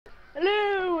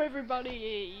Hello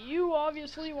everybody! You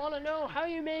obviously want to know how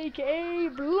you make a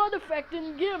blood effect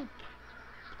in GIMP.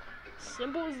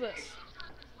 Simple as this.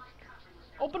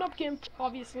 Open up GIMP,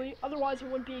 obviously, otherwise it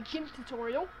wouldn't be a GIMP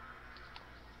tutorial.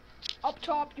 Up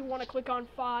top you want to click on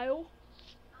File,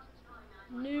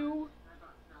 New,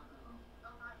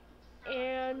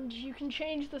 and you can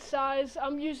change the size.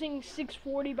 I'm using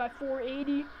 640 by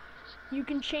 480. You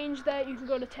can change that, you can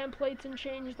go to templates and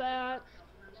change that.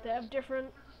 They have different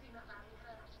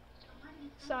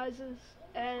sizes,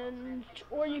 and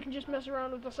or you can just mess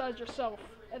around with the size yourself,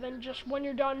 and then just when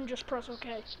you're done, just press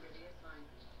OK.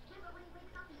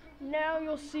 Now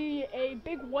you'll see a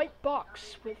big white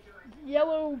box with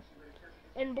yellow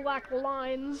and black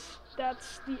lines.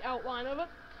 That's the outline of it.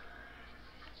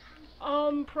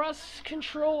 Press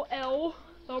Control L.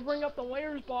 That'll bring up the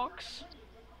layers box.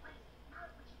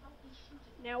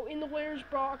 Now in the layers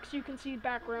box you can see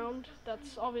background.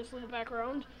 That's obviously the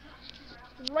background.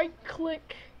 Right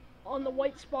click on the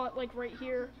white spot, like right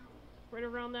here, right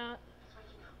around that.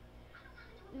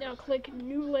 Now click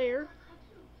New Layer.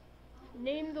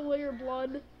 Name the layer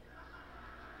Blood.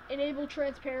 Enable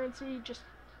transparency, just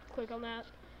click on that.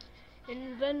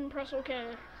 And then press OK.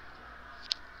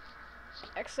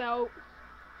 X out.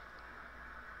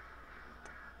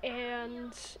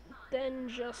 And then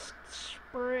just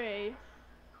spray.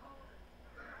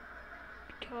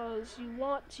 Because you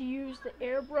want to use the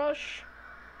airbrush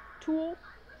tool,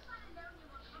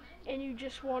 and you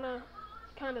just want to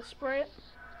kind of spray it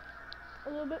a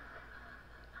little bit.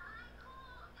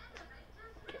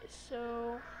 Okay,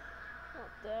 so not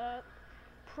that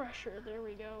pressure, there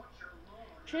we go.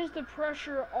 Change the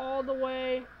pressure all the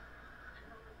way.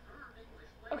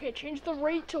 Okay, change the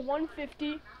rate to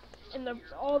 150 and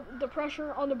the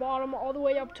pressure on the bottom all the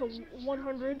way up to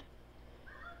 100.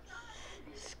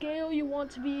 Scale you want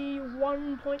to be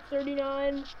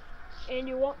 1.39, and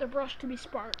you want the brush to be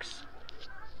sparks.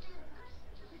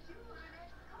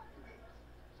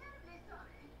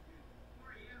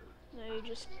 Now you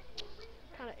just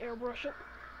kind of airbrush it.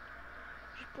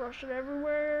 Just brush it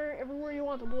everywhere you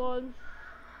want the blood.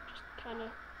 Just kind of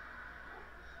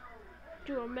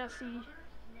do a messy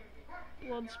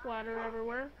blood splatter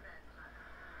everywhere.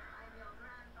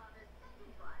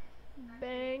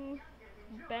 Bang,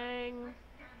 bang,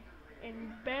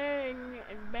 and bang,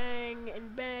 and bang,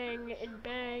 and bang, and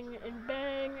bang, and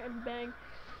bang, and bang.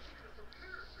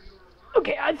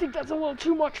 Okay, I think that's a little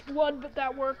too much blood, but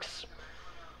that works.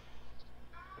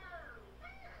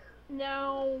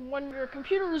 Now, when your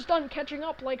computer is done catching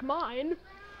up like mine,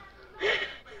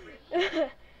 you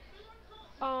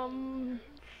want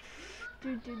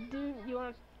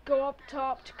to go up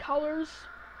top to Colors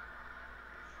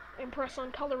and press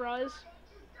on Colorize.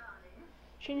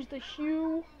 Change the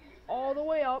hue all the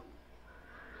way up,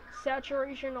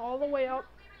 saturation all the way up,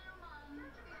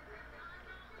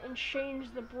 and change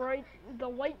the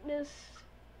lightness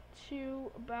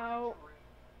to about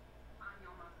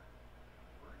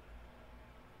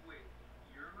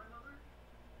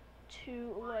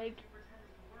like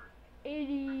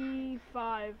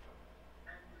 85.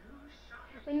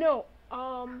 No,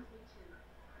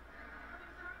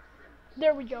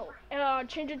 there we go.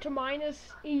 Change it to minus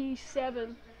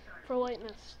 87 for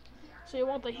lightness. So you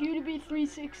want the hue to be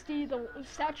 360, the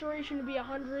saturation to be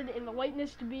 100, and the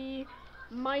lightness to be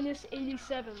minus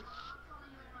 87.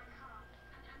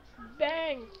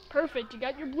 Bang! Perfect. You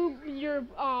got your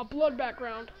blood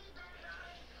background.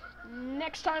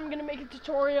 Next time I'm gonna make a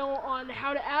tutorial on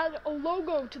how to add a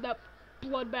logo to that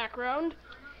blood background,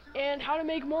 and how to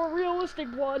make more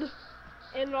realistic blood,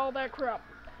 and all that crap.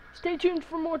 Stay tuned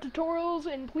for more tutorials,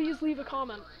 and please leave a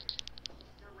comment.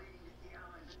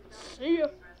 See ya.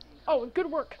 Oh, and good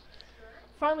work.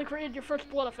 Finally created your first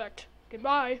blood effect.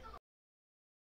 Goodbye.